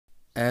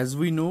As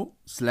we know,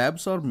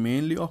 slabs are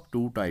mainly of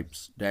two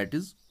types, that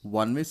is,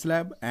 one-way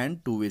slab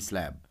and two-way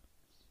slab.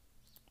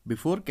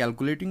 Before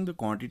calculating the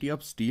quantity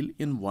of steel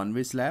in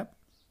one-way slab,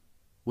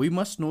 we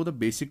must know the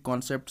basic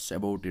concepts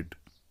about it.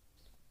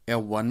 A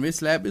one-way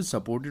slab is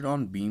supported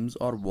on beams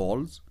or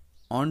walls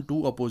on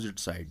two opposite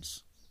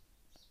sides,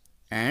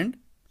 and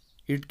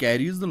it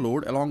carries the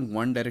load along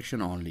one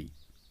direction only.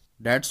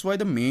 That's why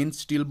the main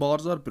steel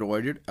bars are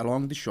provided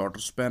along the shorter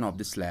span of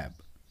the slab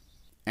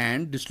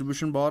and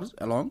distribution bars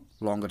along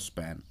longer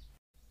span.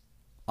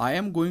 I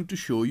am going to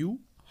show you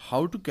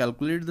how to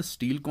calculate the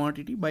steel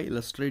quantity by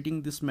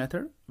illustrating this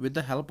method with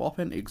the help of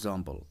an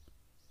example.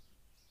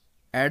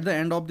 At the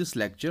end of this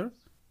lecture,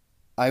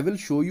 I will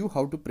show you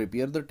how to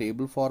prepare the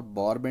table for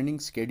bar bending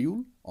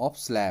schedule of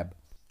slab.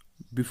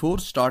 Before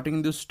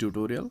starting this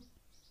tutorial,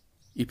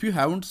 if you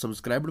haven't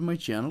subscribed my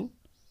channel,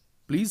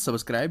 please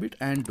subscribe it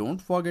and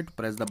don't forget to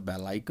press the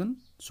bell icon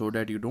so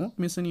that you don't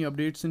miss any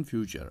updates in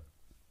future.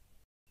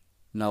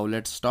 Now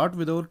let's start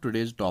with our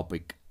today's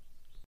topic.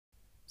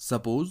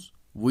 Suppose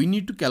we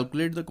need to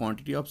calculate the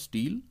quantity of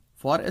steel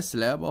for a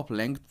slab of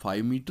length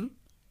 5 meter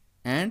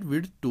and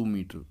width 2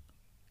 meter.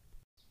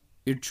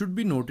 It should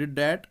be noted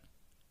that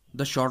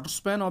the shorter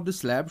span of the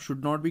slab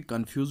should not be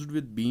confused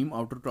with beam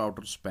outer to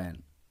outer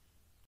span.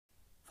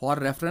 For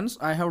reference,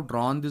 I have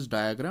drawn this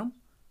diagram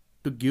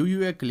to give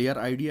you a clear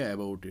idea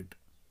about it.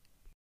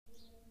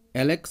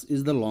 Lx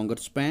is the longer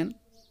span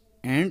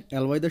and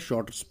Ly the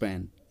shorter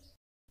span.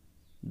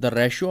 The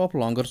ratio of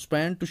longer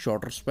span to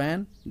shorter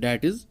span,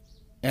 that is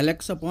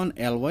Lx upon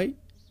Ly,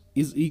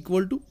 is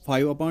equal to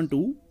 5 upon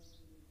 2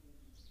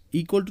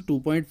 equal to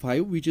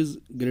 2.5, which is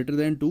greater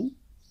than 2,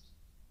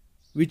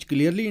 which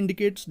clearly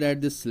indicates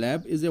that this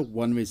slab is a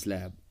one-way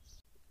slab.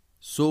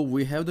 So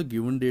we have the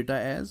given data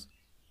as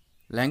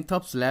length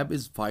of slab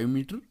is 5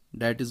 meter,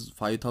 that is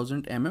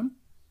 5000 mm,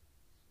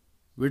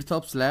 width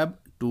of slab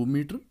 2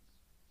 meter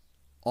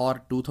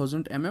or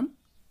 2000 mm.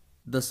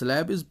 The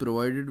slab is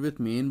provided with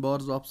main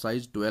bars of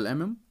size 12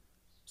 mm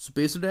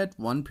spaced at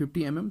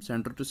 150 mm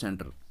center to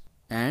center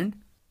and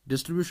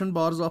distribution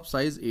bars of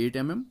size 8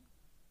 mm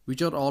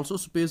which are also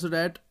spaced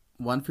at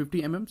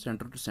 150 mm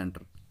center to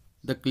center.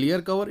 The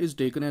clear cover is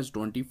taken as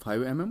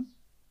 25 mm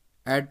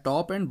at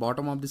top and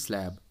bottom of the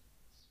slab.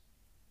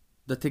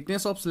 The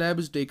thickness of slab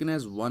is taken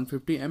as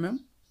 150 mm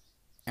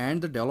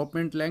and the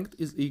development length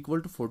is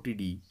equal to 40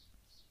 d.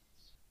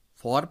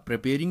 For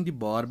preparing the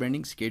bar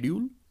bending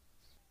schedule,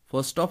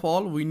 first of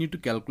all we need to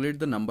calculate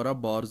the number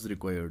of bars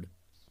required.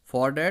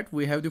 For that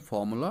we have the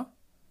formula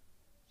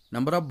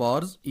number of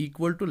bars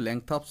equal to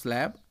length of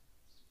slab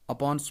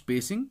upon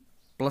spacing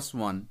plus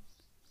 1.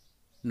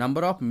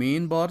 Number of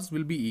main bars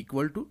will be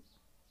equal to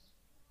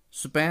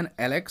span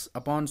Lx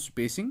upon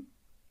spacing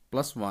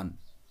plus 1,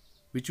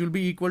 which will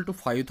be equal to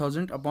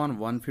 5000 upon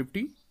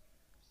 150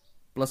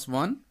 plus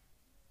 1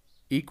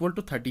 equal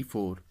to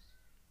 34.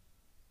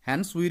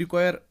 Hence we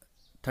require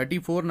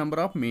 34 number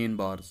of main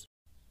bars.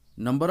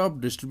 Number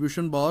of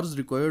distribution bars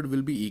required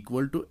will be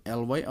equal to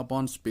Ly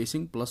upon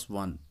spacing plus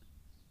 1.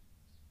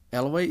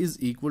 Ly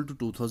is equal to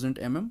 2000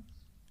 mm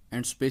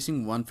and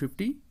spacing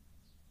 150.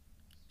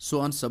 So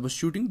on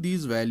substituting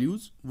these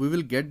values, we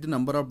will get the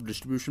number of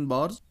distribution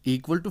bars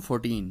equal to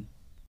 14.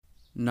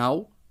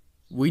 Now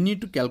we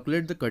need to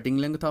calculate the cutting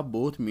length of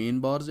both main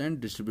bars and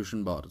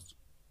distribution bars.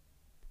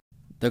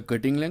 The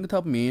cutting length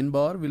of main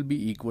bar will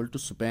be equal to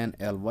span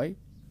Ly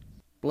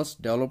plus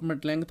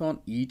development length on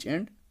each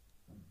end,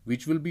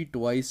 which will be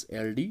twice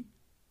LD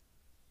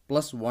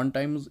plus 1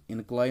 times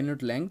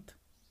inclined length,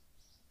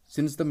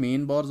 since the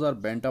main bars are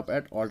bent up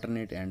at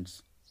alternate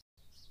ends.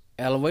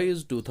 Ly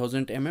is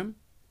 2000 mm.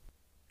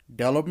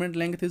 Development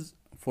length is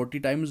 40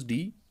 times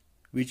d,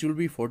 which will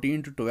be 40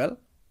 into 12,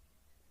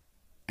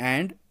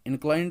 and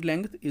inclined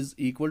length is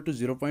equal to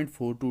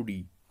 0.42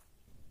 d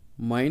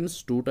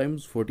minus 2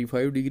 times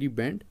 45 degree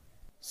bend,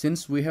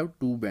 since we have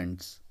two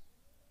bends.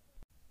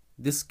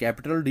 This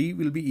capital D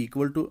will be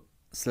equal to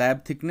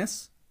slab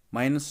thickness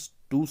minus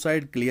two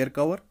side clear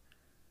cover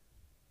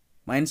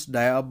minus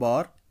dia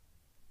bar,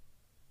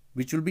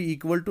 which will be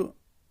equal to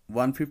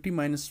 150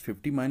 minus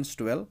 50 minus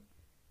 12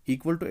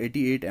 equal to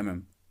 88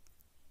 mm.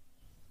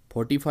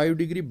 45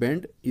 degree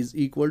bend is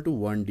equal to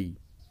 1d.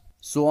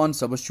 So on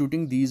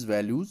substituting these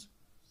values,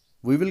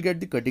 we will get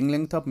the cutting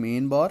length of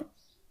main bar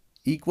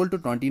equal to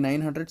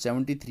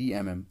 2973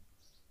 mm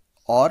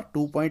or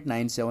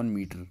 2.97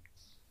 meter.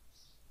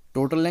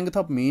 Total length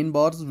of main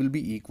bars will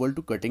be equal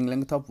to cutting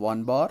length of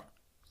one bar,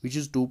 which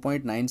is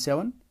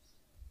 2.97,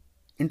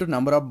 into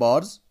number of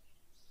bars,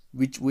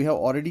 which we have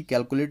already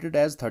calculated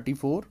as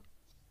 34.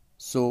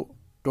 So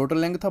total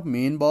length of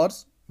main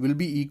bars will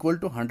be equal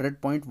to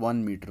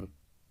 100.1 meter.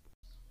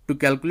 To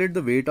calculate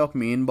the weight of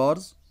main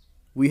bars,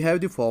 we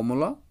have the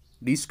formula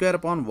d square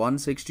upon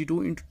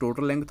 162 into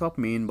total length of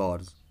main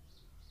bars.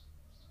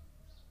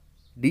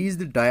 D is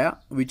the dia,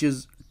 which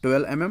is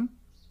 12 mm.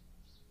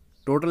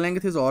 Total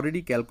length is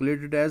already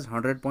calculated as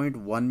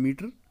 100.1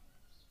 meter.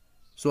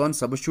 So on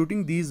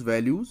substituting these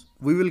values,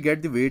 we will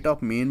get the weight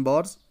of main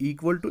bars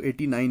equal to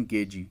 89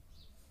 kg.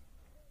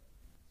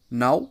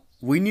 Now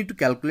we need to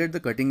calculate the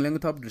cutting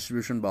length of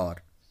distribution bar,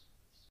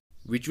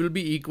 which will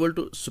be equal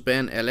to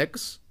span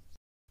Lx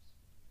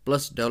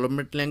plus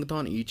development length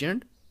on each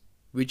end,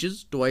 which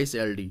is twice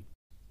LD.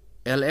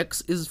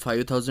 Lx is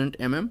 5000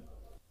 mm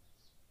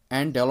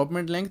and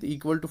development length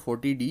equal to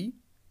 40D,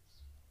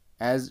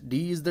 as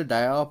D is the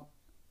dia of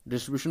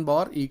distribution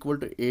bar equal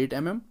to 8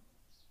 mm.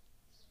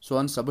 So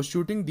on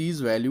substituting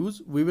these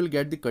values, we will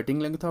get the cutting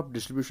length of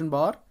distribution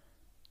bar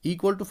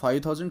equal to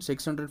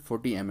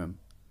 5640 mm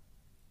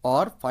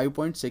or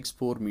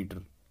 5.64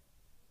 meter.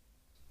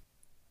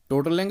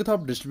 Total length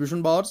of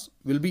distribution bars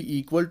will be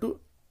equal to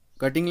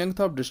cutting length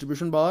of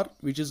distribution bar,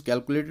 which is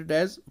calculated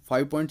as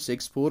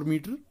 5.64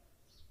 meter,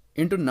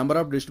 into number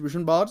of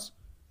distribution bars,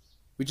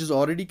 which is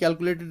already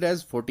calculated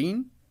as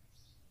 14.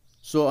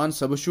 So on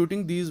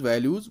substituting these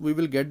values, we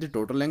will get the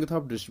total length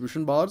of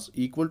distribution bars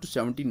equal to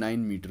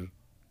 79 meter.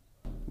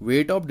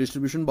 Weight of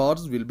distribution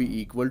bars will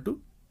be equal to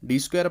d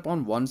square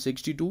upon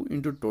 162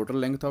 into total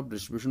length of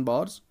distribution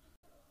bars,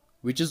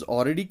 which is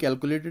already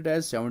calculated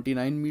as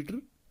 79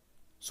 meter.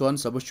 So on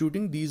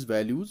substituting these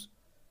values,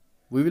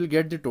 we will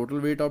get the total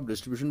weight of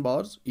distribution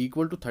bars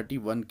equal to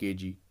 31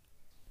 kg.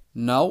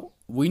 Now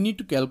we need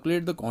to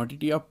calculate the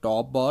quantity of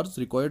top bars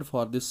required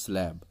for this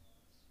slab.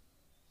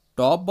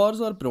 Top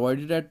bars are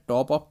provided at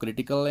top of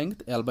critical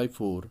length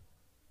L/4.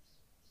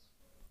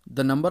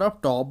 The number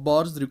of top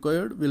bars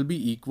required will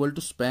be equal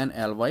to span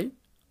Ly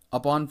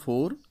upon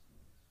 4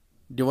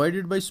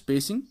 divided by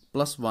spacing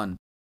plus 1,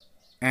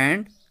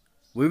 and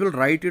we will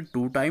write it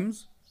 2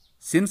 times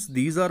since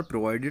these are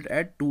provided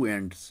at 2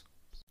 ends.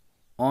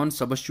 On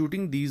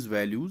substituting these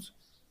values,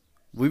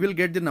 we will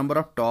get the number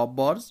of top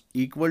bars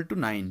equal to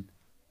 9.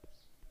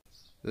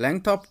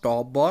 Length of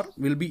top bar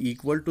will be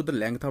equal to the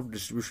length of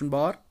distribution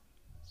bar,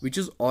 which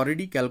is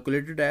already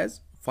calculated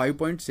as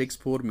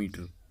 5.64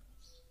 meter.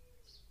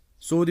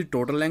 So the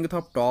total length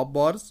of top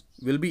bars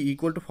will be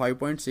equal to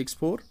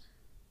 5.64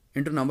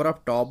 into number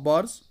of top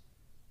bars,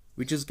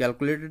 which is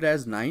calculated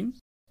as 9.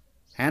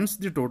 Hence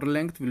the total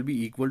length will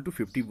be equal to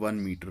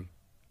 51 meter.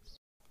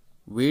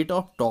 Weight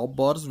of top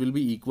bars will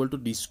be equal to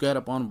d square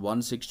upon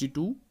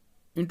 162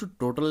 into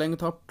total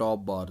length of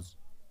top bars.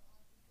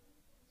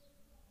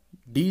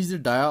 D is the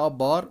dia of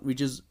bar,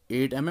 which is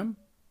 8 mm,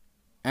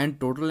 and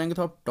total length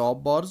of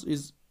top bars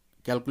is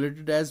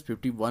calculated as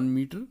 51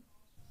 meter.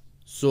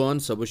 So on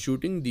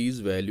substituting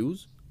these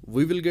values,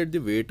 we will get the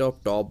weight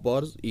of top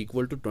bars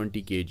equal to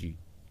 20 kg.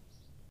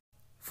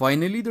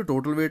 Finally, the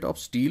total weight of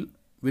steel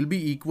will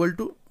be equal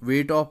to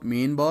weight of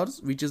main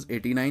bars, which is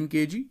 89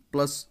 kg,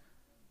 plus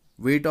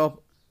weight of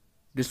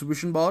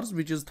distribution bars,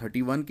 which is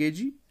 31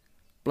 kg,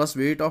 plus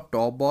weight of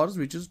top bars,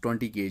 which is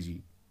 20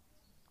 kg.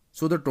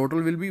 So the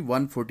total will be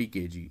 140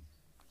 kg.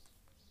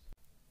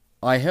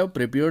 I have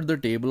prepared the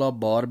table of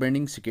bar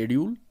bending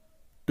schedule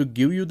to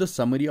give you the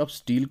summary of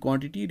steel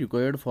quantity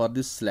required for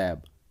this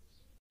slab.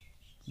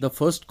 The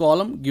first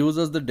column gives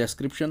us the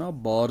description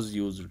of bars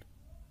used,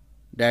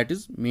 that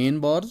is main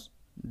bars,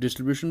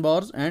 distribution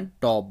bars and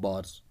top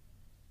bars.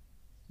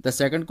 The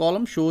second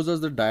column shows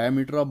us the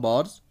diameter of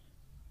bars,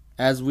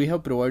 as we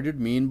have provided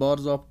main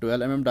bars of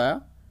 12 mm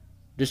dia,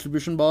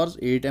 distribution bars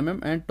 8 mm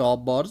and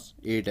top bars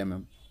 8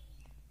 mm.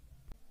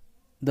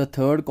 The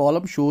third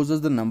column shows us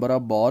the number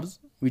of bars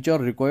which are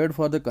required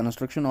for the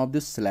construction of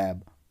this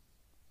slab.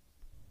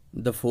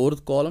 The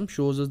fourth column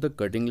shows us the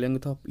cutting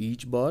length of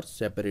each bar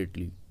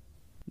separately.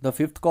 The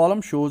fifth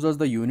column shows us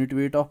the unit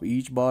weight of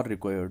each bar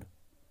required.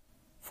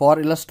 For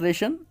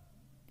illustration,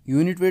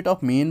 unit weight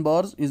of main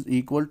bars is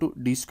equal to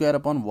d square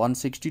upon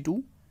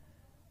 162,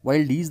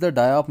 while d is the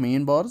dia of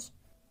main bars,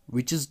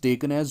 which is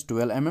taken as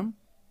 12 mm.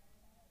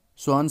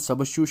 So on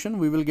substitution,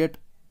 we will get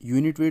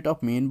unit weight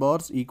of main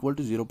bars equal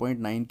to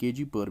 0.9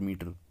 kg per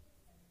meter.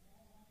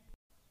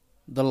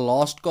 The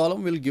last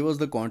column will give us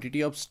the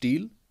quantity of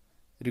steel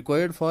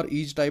required for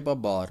each type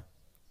of bar,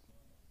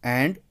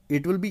 and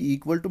it will be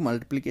equal to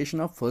multiplication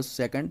of first,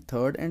 second,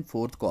 third and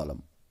fourth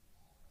column.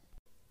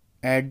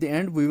 At the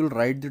end, we will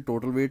write the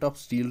total weight of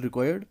steel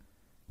required,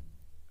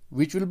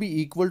 which will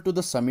be equal to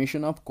the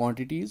summation of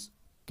quantities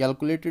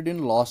calculated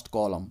in last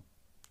column.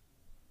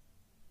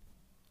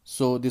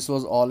 So this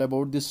was all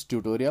about this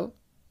tutorial.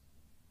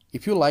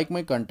 If you like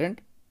my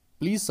content,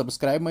 please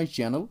subscribe my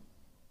channel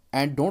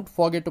and don't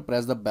forget to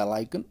press the bell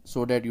icon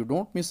so that you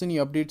don't miss any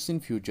updates in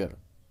future.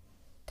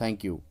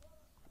 Thank you.